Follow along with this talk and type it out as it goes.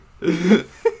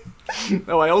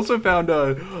Oh, I also found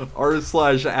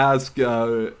r/ask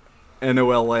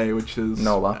NOLA, which is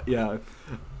NOLA. Yeah,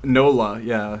 NOLA.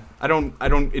 Yeah, I don't.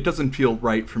 It doesn't feel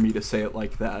right for me to say it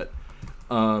like that.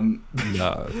 No,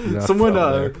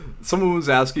 Someone was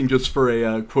asking just for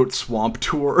a quote swamp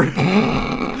tour.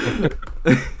 And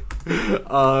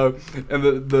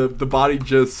the body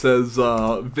just says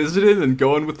visited and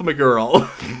going with my girl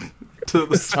to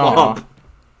the swamp.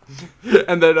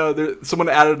 And then someone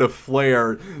added a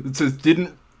flare that says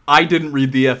I didn't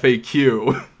read the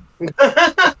FAQ.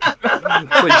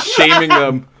 It's like shaming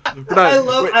them.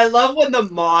 I love when the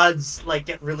mods like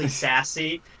get really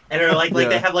sassy and are like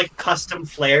they have like a custom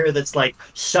flare that's like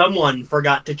someone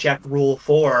forgot to check rule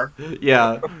 4.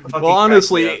 Yeah. Well,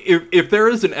 honestly, if there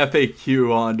is an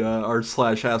FAQ on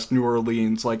r/ask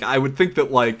NewOrleans, like I would think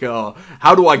that like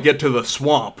how do I get to the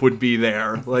swamp would be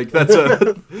there. Like that's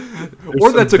a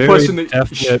or that's a question that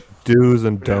definite do's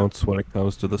and don'ts when it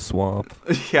comes to the swamp.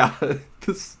 Yeah.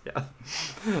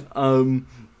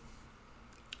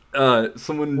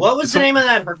 Someone. What was the name of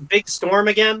that big storm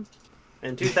again?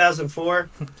 In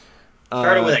 2004,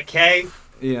 started with a K.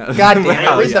 Yeah. God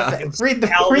damn it! Read the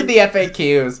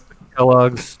FAQs.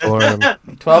 Kellogg's Storm.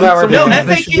 12-hour. No,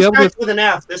 FAQ starts with an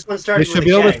F. This one starts with a K.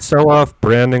 They should be able to sell off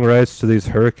branding rights to these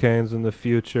hurricanes in the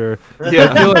future.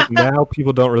 Yeah. I feel like now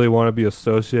people don't really want to be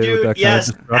associated with that kind of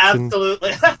destruction.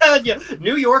 Absolutely.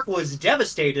 New York was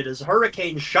devastated as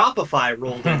Hurricane Shopify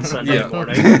rolled in Sunday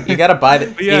morning. You gotta buy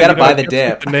the. You gotta buy the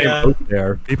dip. The name out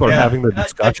there. People are having the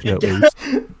discussion at least.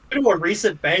 To a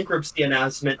recent bankruptcy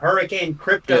announcement,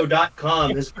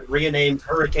 HurricaneCrypto.com has been renamed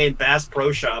Hurricane Bass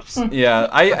Pro Shops. Yeah,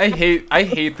 I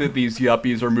hate that these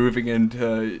yuppies are moving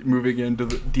into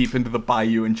deep into the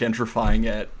bayou and gentrifying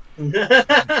it.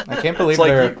 I can't believe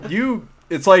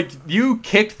It's like you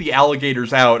kicked the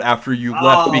alligators out after you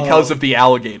left because of the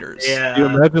alligators. Yeah. You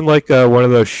imagine like one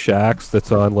of those shacks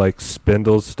that's on like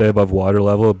spindles to stay above water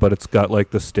level, but it's got like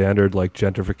the standard like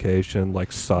gentrification,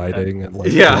 like siding and like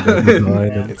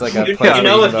It's like a place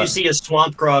if you see a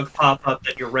swamp grog pop up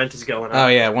that your rent is going up. Oh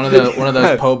yeah, one of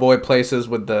those po' boy places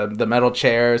with the metal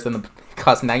chairs and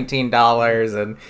cost $19 and